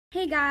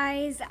Hey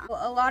guys,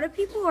 a lot of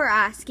people are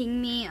asking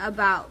me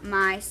about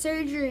my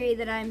surgery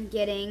that I'm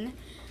getting.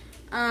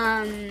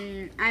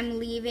 I'm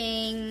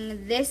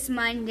leaving this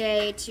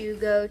Monday to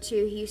go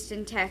to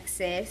Houston,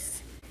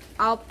 Texas.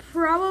 I'll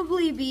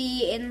probably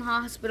be in the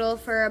hospital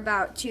for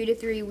about 2 to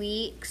 3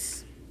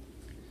 weeks,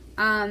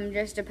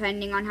 just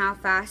depending on how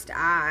fast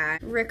I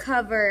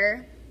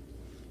recover.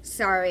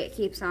 Sorry, it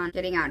keeps on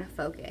getting out of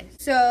focus.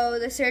 So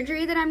the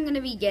surgery that I'm going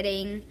to be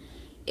getting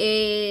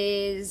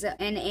is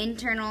an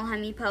internal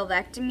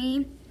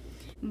hemipelvectomy,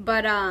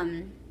 but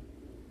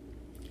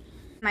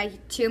my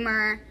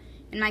tumor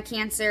and my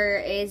cancer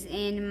is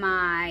in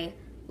my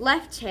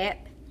left hip.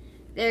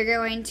 They're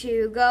going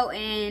to go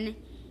in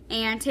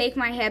and take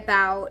my hip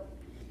out,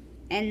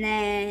 and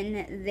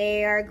then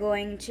they are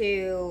going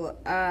to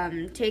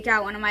take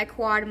out one of my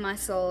quad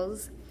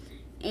muscles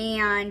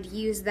and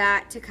use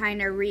that to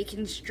kind of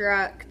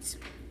reconstruct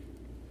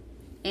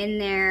in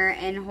there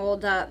and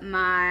hold up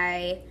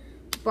my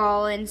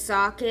ball and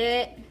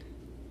socket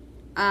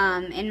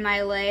in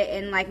my leg,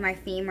 in like my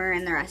femur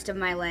and the rest of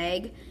my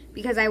leg,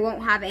 because I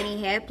won't have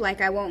any hip.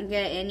 Like, I won't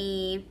get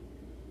any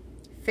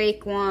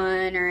fake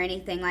one or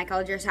anything. Like,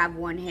 I'll just have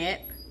one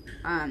hip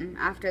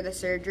after the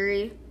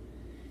surgery.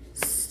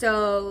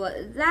 So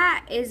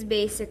that is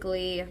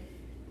basically,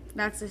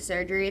 that's the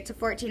surgery. It's a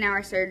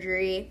 14-hour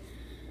surgery,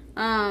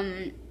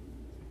 and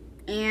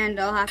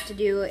I'll have to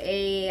do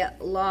a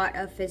lot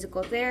of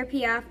physical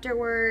therapy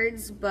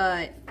afterwards,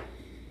 but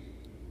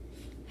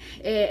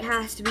it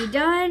has to be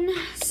done.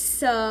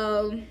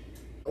 So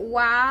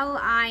while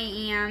I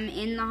am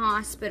in the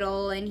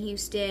hospital in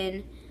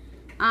Houston,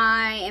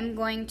 I am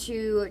going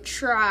to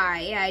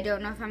try. I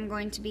don't know if I'm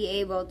going to be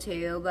able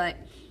to, but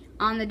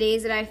on the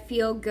days that I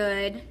feel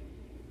good,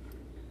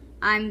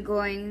 I'm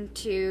going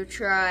to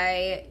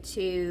try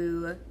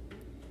to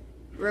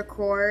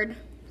record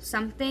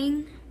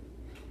something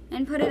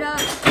and put it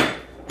up.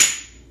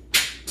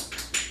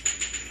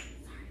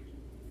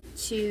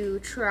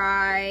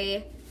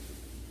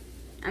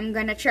 I'm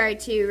gonna try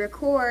to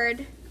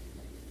record,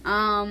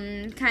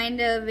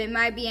 kind of, it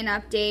might be an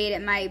update,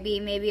 it might be,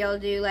 maybe I'll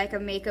do like a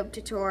makeup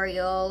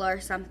tutorial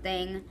or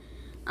something,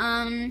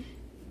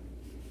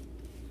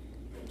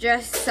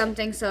 just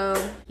something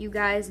so you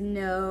guys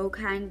know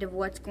kind of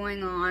what's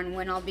going on,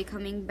 when I'll be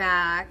coming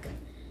back,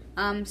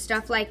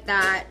 stuff like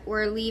that.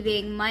 We're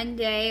leaving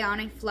Monday on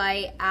a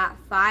flight at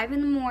 5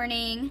 in the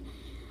morning,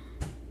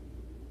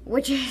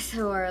 which is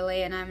so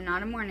early, and I'm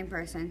not a morning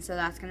person, so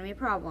that's gonna be a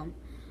problem.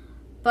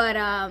 But,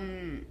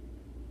 and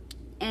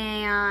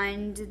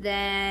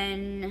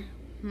then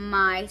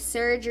my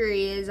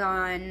surgery is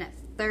on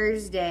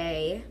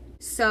Thursday.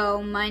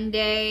 So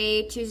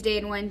Monday, Tuesday,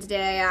 and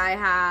Wednesday I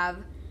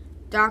have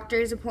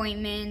doctor's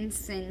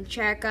appointments and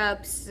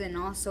checkups and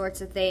all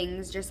sorts of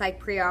things, just like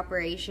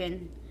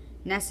pre-operation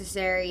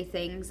necessary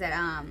things that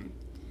I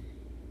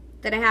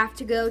have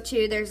to go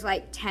to. There's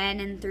like 10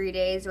 in 3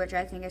 days, which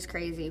I think is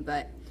crazy,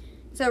 but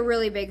it's a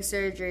really big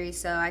surgery,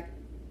 so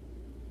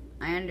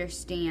I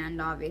understand,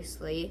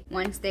 obviously.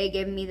 Once they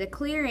give me the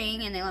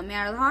clearing and they let me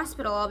out of the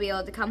hospital, I'll be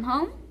able to come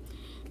home.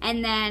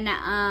 And then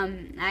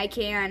I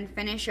can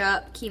finish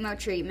up chemo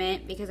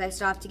treatment, because I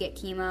still have to get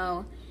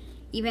chemo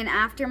even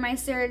after my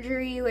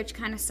surgery, which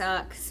kind of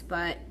sucks,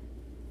 but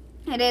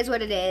it is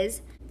what it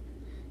is.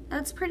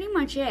 That's pretty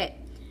much it.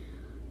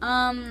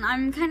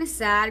 I'm kind of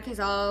sad because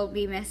I'll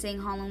be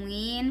missing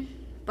Halloween,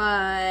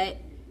 but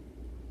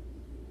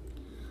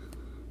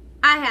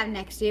I have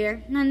next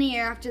year, and then the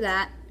year after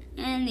that,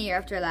 and the year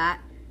after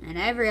that, and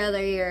every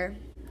other year,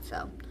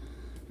 so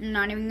I'm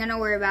not even gonna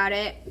worry about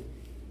it.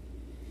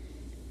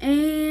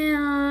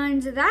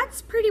 And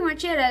that's pretty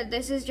much it.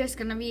 This is just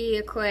gonna be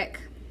a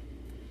quick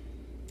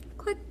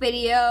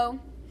video,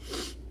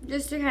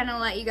 just to kind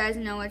of let you guys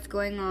know what's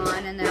going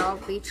on, and then I'll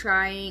be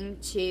trying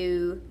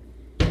to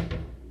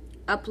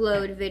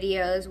upload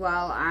videos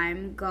while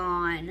I'm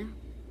gone.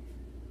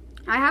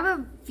 I have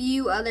a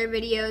few other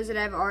videos that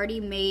I've already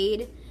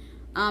made.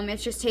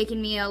 It's just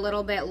taken me a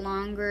little bit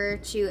longer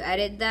to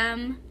edit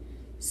them,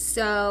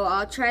 so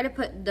I'll try to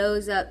put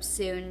those up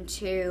soon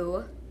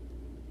too.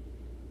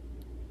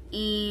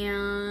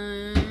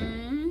 And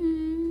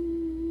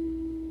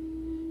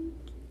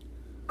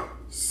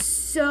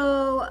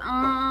so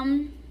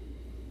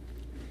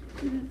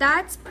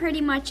that's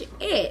pretty much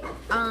it.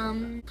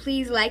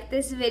 Please like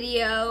this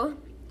video,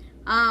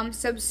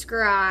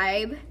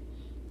 subscribe,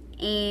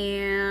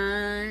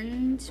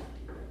 and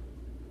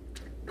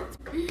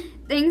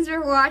thanks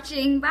for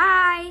watching.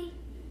 Bye!